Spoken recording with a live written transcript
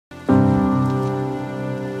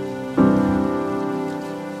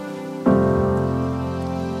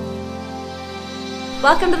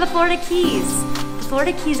Welcome to the Florida Keys. The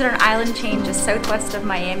Florida Keys are an island chain just southwest of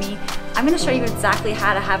Miami. I'm going to show you exactly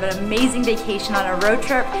how to have an amazing vacation on a road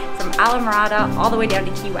trip from Islamorada all the way down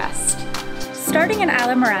to Key West. Starting in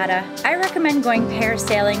Islamorada, I recommend going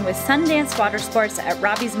parasailing with Sundance Watersports at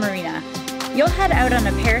Robbie's Marina. You'll head out on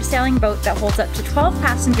a parasailing boat that holds up to 12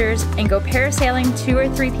 passengers and go parasailing 2 or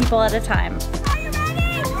 3 people at a time.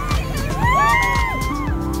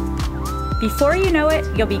 Before you know it,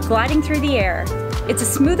 you'll be gliding through the air. It's a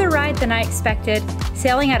smoother ride than I expected,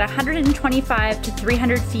 sailing at 125 to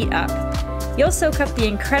 300 feet up. You'll soak up the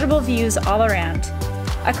incredible views all around.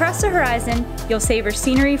 Across the horizon, you'll savor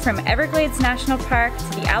scenery from Everglades National Park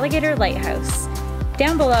to the Alligator Lighthouse.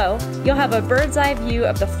 Down below, you'll have a bird's eye view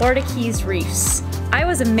of the Florida Keys reefs. I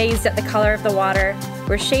was amazed at the color of the water,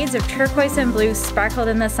 where shades of turquoise and blue sparkled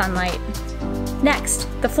in the sunlight. Next,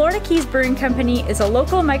 the Florida Keys Brewing Company is a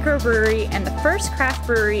local microbrewery and the first craft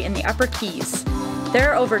brewery in the Upper Keys. There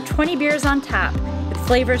are over 20 beers on tap, with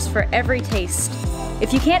flavors for every taste.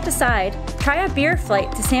 If you can't decide, try a beer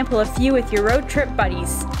flight to sample a few with your road trip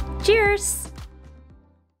buddies. Cheers!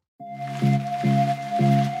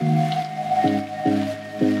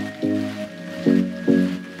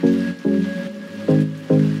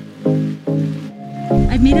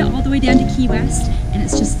 I've made it all the way down to Key West, and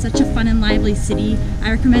it's just such a fun and lively city.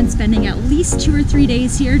 I recommend spending at least 2 or 3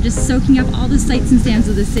 days here just soaking up all the sights and sounds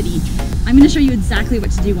of the city. I'm going to show you exactly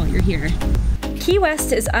what to do while you're here. Key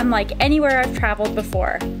West is unlike anywhere I've traveled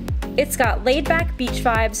before. It's got laid-back beach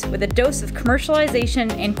vibes with a dose of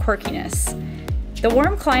commercialization and quirkiness. The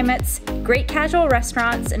warm climates, great casual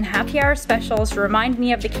restaurants, and happy hour specials remind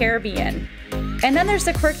me of the Caribbean. And then there's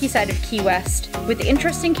the quirky side of Key West, with the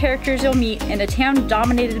interesting characters you'll meet in a town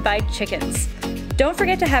dominated by chickens. Don't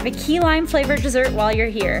forget to have a key lime flavored dessert while you're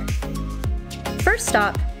here. First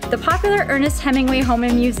stop, the popular Hemingway Home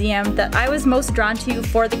and Museum that I was most drawn to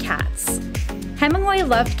for the cats. Hemingway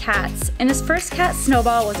loved cats, and his first cat,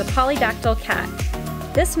 Snowball, was a polydactyl cat.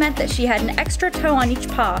 This meant that she had an extra toe on each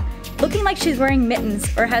paw, looking like she's wearing mittens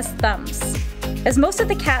or has thumbs. As most of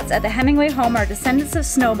the cats at the Hemingway home are descendants of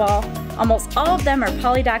Snowball, almost all of them are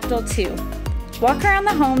polydactyl too. Walk around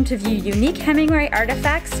the home to view unique Hemingway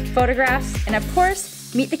artifacts, photographs, and of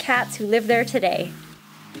course, meet the cats who live there today.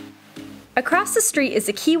 Across the street is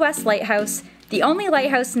the Key West Lighthouse, the only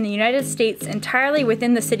lighthouse in the United States entirely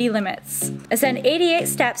within the city limits. Ascend 88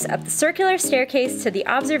 steps up the circular staircase to the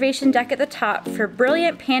observation deck at the top for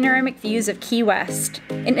brilliant panoramic views of Key West.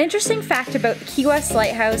 An interesting fact about the Key West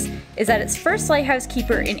Lighthouse is that its first lighthouse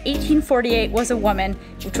keeper in 1848 was a woman,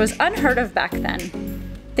 which was unheard of back then.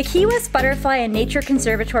 The Key West Butterfly and Nature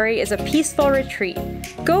Conservatory is a peaceful retreat.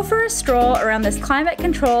 Go for a stroll around this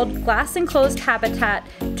climate-controlled, glass-enclosed habitat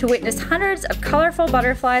to witness hundreds of colorful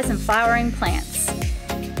butterflies and flowering plants.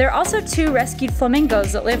 There are also 2 rescued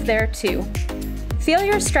flamingos that live there too. Feel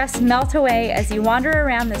your stress melt away as you wander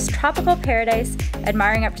around this tropical paradise,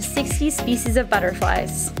 admiring up to 60 species of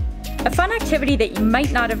butterflies. A fun activity that you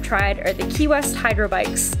might not have tried are the Key West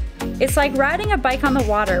hydrobikes. It's like riding a bike on the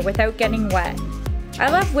water without getting wet. I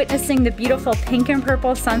love witnessing the beautiful pink and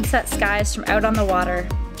purple sunset skies from out on the water.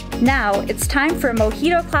 Now, it's time for a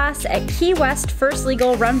mojito class at Key West First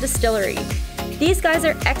Legal Rum Distillery. These guys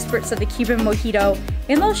are experts of the Cuban mojito,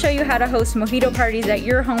 and they'll show you how to host mojito parties at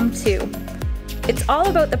your home too. It's all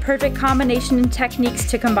about the perfect combination and techniques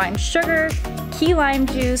to combine sugar, key lime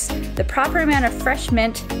juice, the proper amount of fresh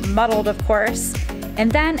mint, muddled of course,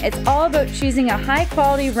 and then it's all about choosing a high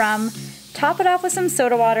quality rum, top it off with some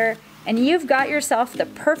soda water, and you've got yourself the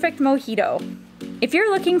perfect mojito. If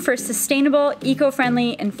you're looking for sustainable,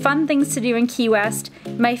 eco-friendly, and fun things to do in Key West,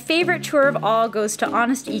 my favorite tour of all goes to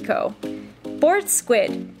Honest Eco. Board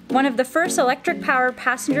Squid, one of the first electric-powered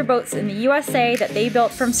passenger boats in the USA that they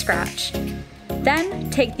built from scratch. Then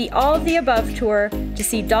take the All of the Above tour to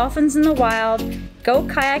see dolphins in the wild, go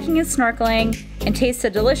kayaking and snorkeling, and taste a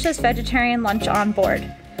delicious vegetarian lunch on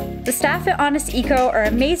board. The staff at Honest Eco are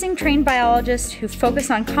amazing trained biologists who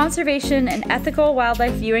focus on conservation and ethical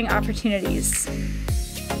wildlife viewing opportunities.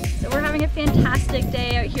 So we're having a fantastic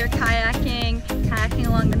day out here kayaking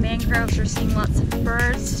along the mangroves. We're seeing lots of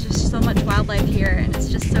birds, just so much wildlife here, and it's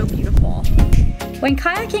just so beautiful. When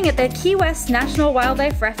kayaking at the Key West National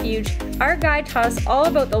Wildlife Refuge, our guide taught us all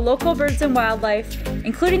about the local birds and wildlife,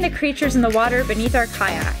 including the creatures in the water beneath our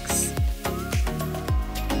kayaks.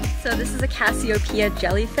 So this is a Cassiopeia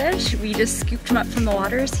jellyfish. We just scooped him up from the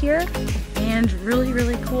waters here, and really,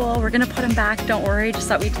 really cool. We're gonna put him back, don't worry, just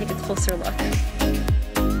thought we'd take a closer look.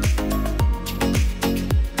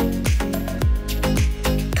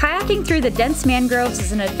 Kayaking through the dense mangroves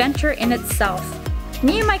is an adventure in itself.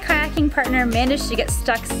 Me and my kayaking partner managed to get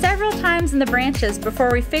stuck several times in the branches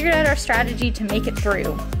before we figured out our strategy to make it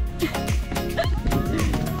through.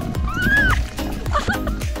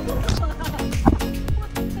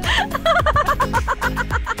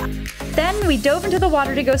 Then we dove into the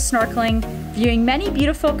water to go snorkeling, viewing many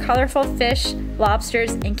beautiful, colorful fish,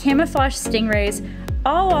 lobsters, and camouflage stingrays,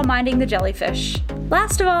 all while minding the jellyfish.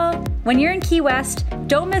 Last of all, when you're in Key West,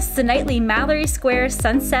 don't miss the nightly Mallory Square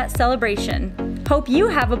sunset celebration. Hope you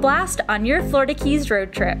have a blast on your Florida Keys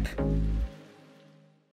road trip.